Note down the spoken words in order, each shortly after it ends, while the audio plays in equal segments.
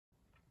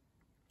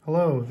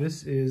Hello,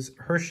 this is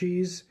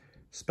Hershey's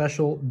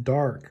Special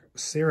Dark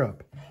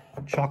Syrup,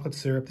 chocolate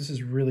syrup. This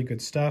is really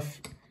good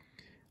stuff.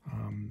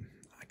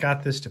 I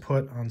got this to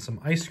put on some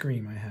ice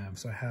cream I have.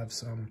 So I have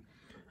some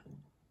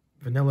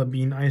vanilla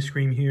bean ice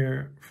cream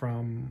here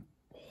from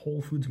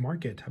Whole Foods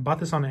Market. I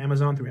bought this on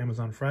Amazon through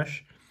Amazon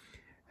Fresh.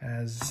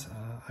 As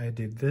I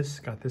did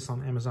this, got this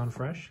on Amazon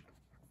Fresh.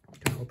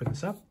 Gonna open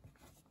this up.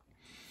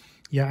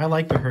 Yeah, I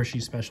like the Hershey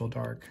Special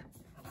Dark.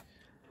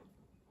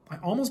 I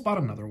almost bought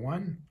another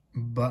one,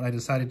 but I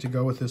decided to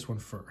go with this one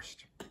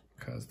first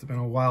because it's been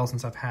a while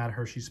since I've had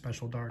Hershey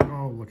Special Dark.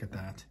 Oh, look at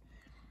that.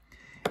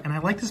 And I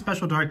like the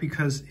Special Dark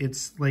because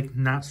it's like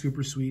not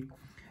super sweet.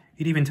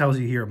 It even tells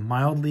you here,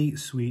 mildly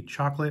sweet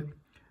chocolate,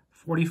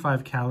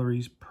 45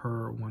 calories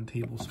per 1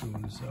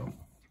 tablespoon. So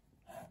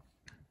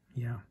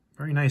yeah,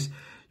 very nice.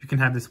 You can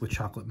have this with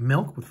chocolate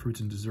milk, with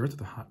fruits and desserts,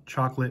 with hot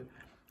chocolate,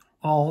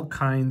 all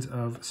kinds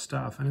of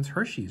stuff. And it's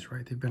Hershey's,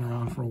 right? They've been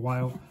around for a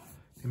while.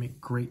 They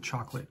make great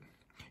chocolate.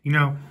 You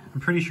know,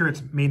 I'm pretty sure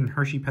it's made in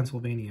Hershey,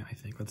 Pennsylvania, I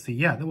think. Let's see.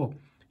 Yeah,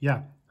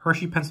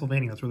 Hershey,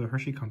 Pennsylvania. That's where the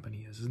Hershey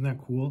company is. Isn't that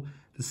cool?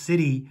 The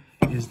city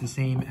is the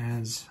same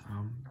as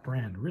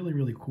brand. Really,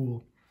 really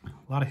cool. A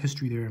lot of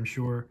history there, I'm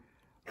sure.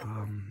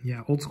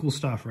 Yeah, old school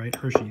stuff, right?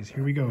 Hershey's.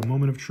 Here we go.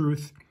 Moment of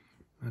truth.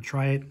 I'll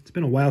try it. It's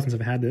been a while since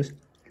I've had this.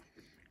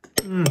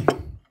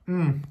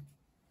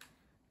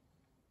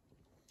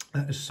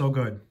 That is so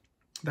good.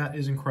 That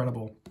is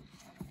incredible.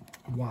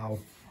 Wow.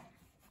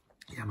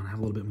 Yeah, I'm going to have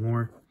a little bit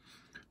more.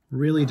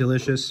 Really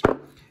delicious.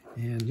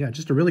 And yeah,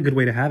 just a really good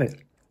way to have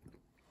it.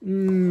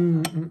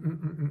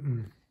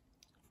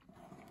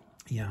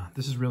 Yeah,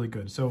 this is really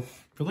good. So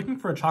if you're looking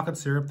for a chocolate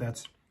syrup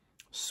that's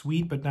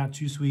sweet but not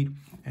too sweet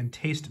and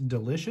taste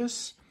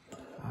delicious,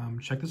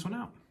 check this one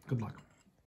out. Good luck.